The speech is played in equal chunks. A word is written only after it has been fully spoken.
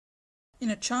In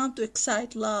a charm to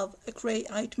excite love, a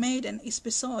grey-eyed maiden is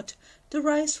besought to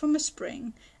rise from a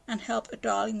spring and help a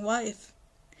darling wife.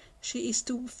 She is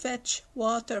to fetch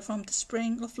water from the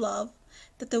spring of love,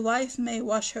 that the wife may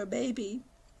wash her baby,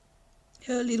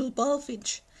 her little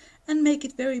bullfinch, and make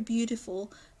it very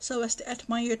beautiful, so as to be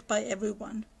admired by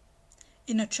everyone.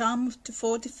 In a charm to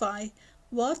fortify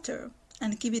water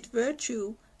and give it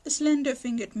virtue, a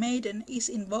slender-fingered maiden is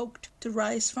invoked to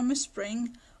rise from a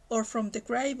spring or from the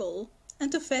gravel,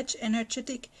 and to fetch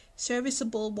energetic,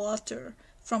 serviceable water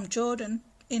from Jordan,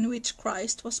 in which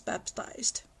Christ was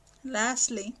baptized.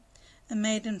 Lastly, a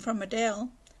maiden from a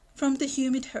dell, from the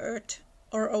humid hearth,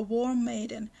 or a warm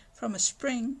maiden from a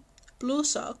spring, blue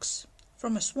socks,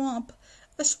 from a swamp,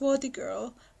 a swarthy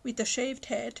girl with a shaved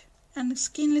head and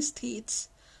skinless teeth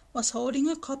was holding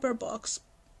a copper box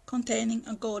containing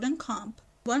a golden comb.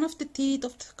 One of the teeth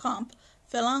of the comb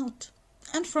fell out,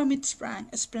 and from it sprang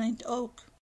a splendid oak,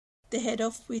 the head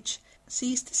of which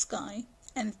seized the sky,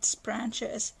 and its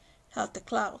branches held the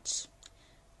clouds.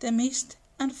 The mist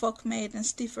and fog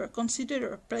maidens differ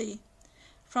considerably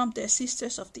from their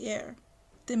sisters of the air.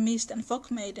 The mist and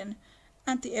fog maiden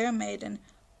and the air maiden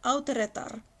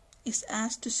Auteretar is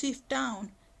asked to sift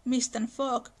down mist and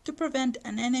fog to prevent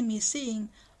an enemy seeing,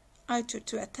 either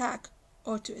to attack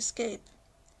or to escape.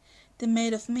 The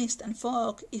maid of mist and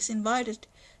fog is invited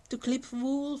to clip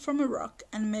wool from a rock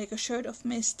and make a shirt of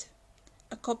mist,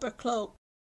 a copper cloak,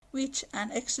 which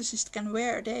an exorcist can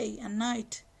wear day and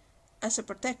night as a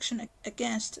protection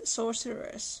against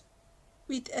sorcerers.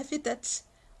 With epithets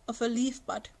of a leaf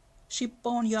bud,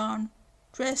 ship-borne yarn,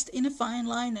 dressed in a fine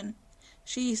linen,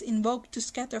 she is invoked to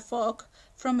scatter fog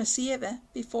from a sieve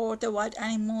before the wild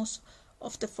animals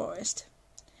of the forest,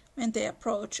 when they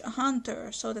approach a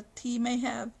hunter, so that he may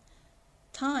have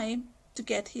time to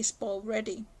get his bow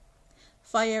ready.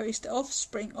 Fire is the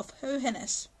offspring of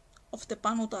Höyhenes, of the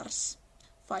Panutars,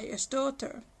 Fire's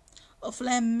daughter, of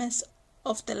Lemmes,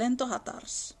 of the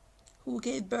Lentohatars, who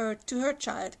gave birth to her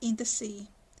child in the sea.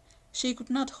 She could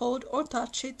not hold or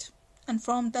touch it, and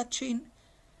from that she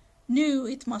knew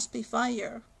it must be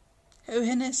fire.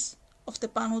 Höyhenes of the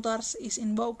Panutars is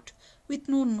invoked with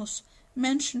Nunnus,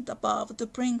 mentioned above, to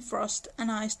bring frost and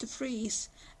ice to freeze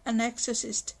an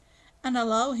exorcist and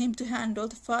allow him to handle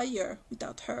the fire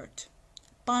without hurt.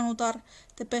 Panutar,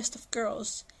 the best of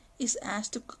girls, is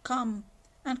asked to come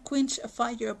and quench a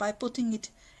fire by putting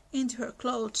it into her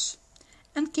clothes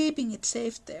and keeping it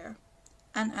safe there.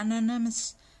 An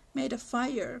anonymous maid of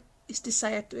fire is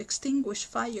desired to extinguish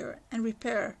fire and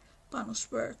repair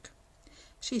Panu's work.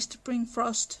 She is to bring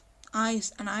frost,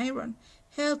 ice, and iron,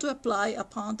 hell to apply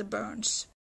upon the burns.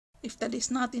 If that is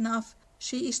not enough,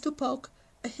 she is to poke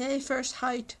a heifer's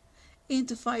hide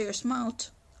into fire's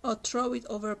mouth, or throw it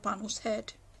over Panu's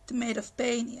head. The maid of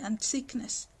pain and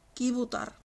sickness,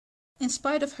 Kivutar, in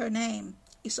spite of her name,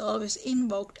 is always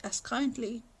invoked as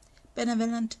kindly,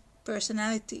 benevolent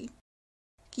personality.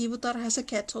 Kivutar has a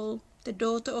kettle, the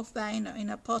daughter of Väinö, in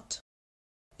a pot,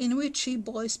 in which she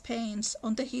boils pains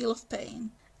on the heel of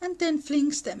pain, and then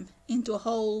flings them into a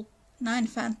hole 9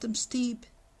 fathoms deep,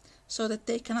 so that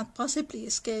they cannot possibly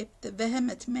escape. The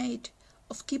vehement maid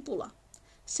of Kipula,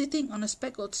 sitting on a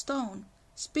speckled stone,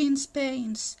 spins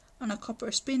pains on a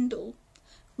copper spindle,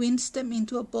 winds them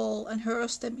into a ball and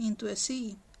hurls them into a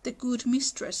sea. The good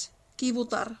mistress,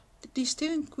 Kivutar, the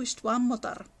distinguished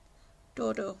Vammotar,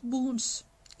 daughter of wounds,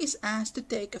 is asked to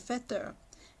take a feather,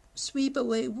 sweep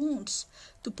away wounds,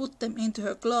 to put them into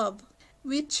her glove,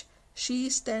 which she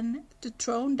is then to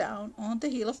throw down on the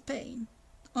hill of pain,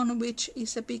 on which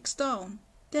is a big stone.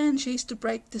 Then she is to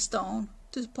break the stone,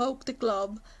 to poke the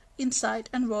glove inside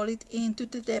and roll it into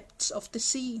the depths of the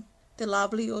sea. The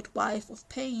lovely old wife of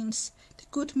pains, the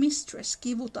good mistress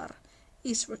Kivutar,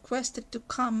 is requested to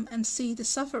come and see the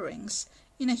sufferings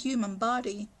in a human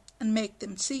body and make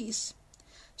them cease.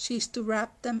 She is to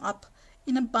wrap them up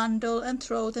in a bundle and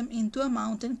throw them into a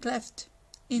mountain cleft,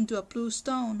 into a blue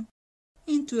stone,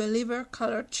 into a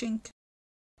liver-colored chink,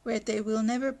 where they will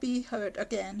never be heard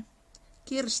again.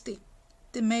 Kirsti,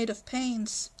 the maid of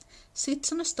pains,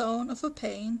 sits on a stone of a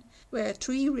pain where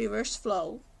 3 rivers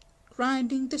flow,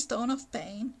 grinding the stone of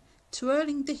pain,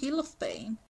 twirling the hill of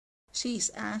pain. She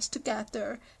is asked to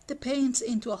gather the pains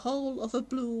into a hole of a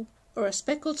blue or a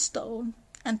speckled stone,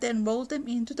 and then roll them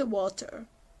into the water.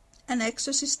 An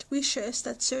exorcist wishes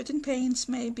that certain pains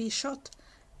may be shot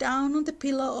down on the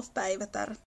pillow of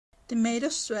Päivätär, the maid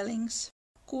of swellings.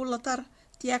 Kullatar,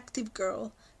 the active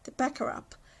girl, the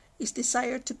packer-up, is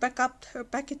desired to pack up her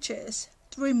packages,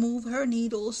 to remove her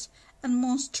needles and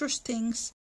monstrous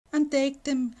things, and take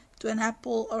them to an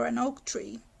apple or an oak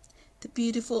tree. The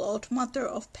beautiful old mother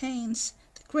of pains,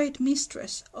 the great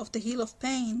mistress of the Hill of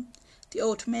Pain, the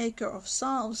old maker of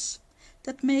salves,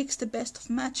 that makes the best of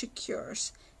magic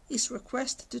cures, is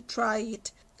requested to try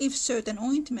it if certain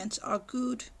ointments are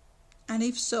good, and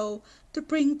if so, to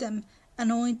bring them and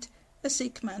anoint a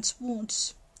sick man's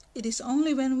wounds. It is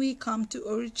only when we come to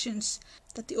origins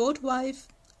that the old wife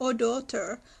or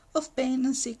daughter of pain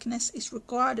and sickness is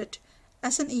regarded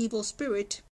as an evil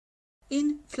spirit.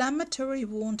 Inflammatory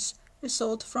wounds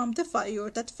result from the fire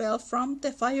that fell from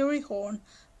the fiery horn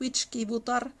which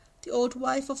Kivutar, the old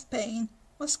wife of Pain,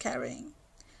 was carrying.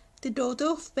 The daughter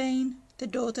of Pain, the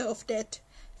daughter of Death,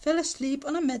 fell asleep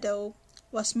on a meadow,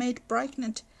 was made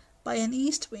pregnant by an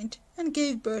east wind and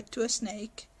gave birth to a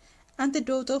snake, and the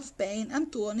daughter of Pain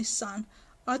and Tuoni's son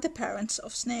are the parents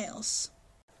of snails.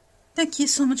 Thank you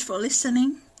so much for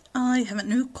listening. I have a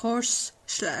new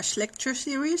course/lecture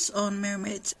series on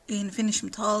mermaids in Finnish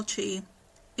mythology.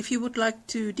 If you would like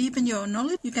to deepen your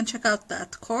knowledge, you can check out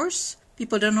that course.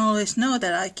 People don't always know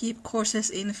that I keep courses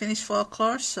in Finnish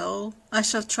folklore, so I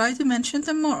shall try to mention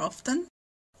them more often.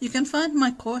 You can find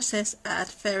my courses at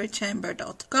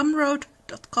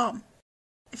fairychamber.gumroad.com.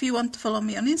 If you want to follow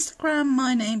me on Instagram,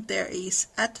 my name there is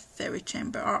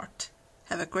 @fairychamberart.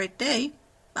 Have a great day.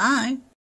 Bye!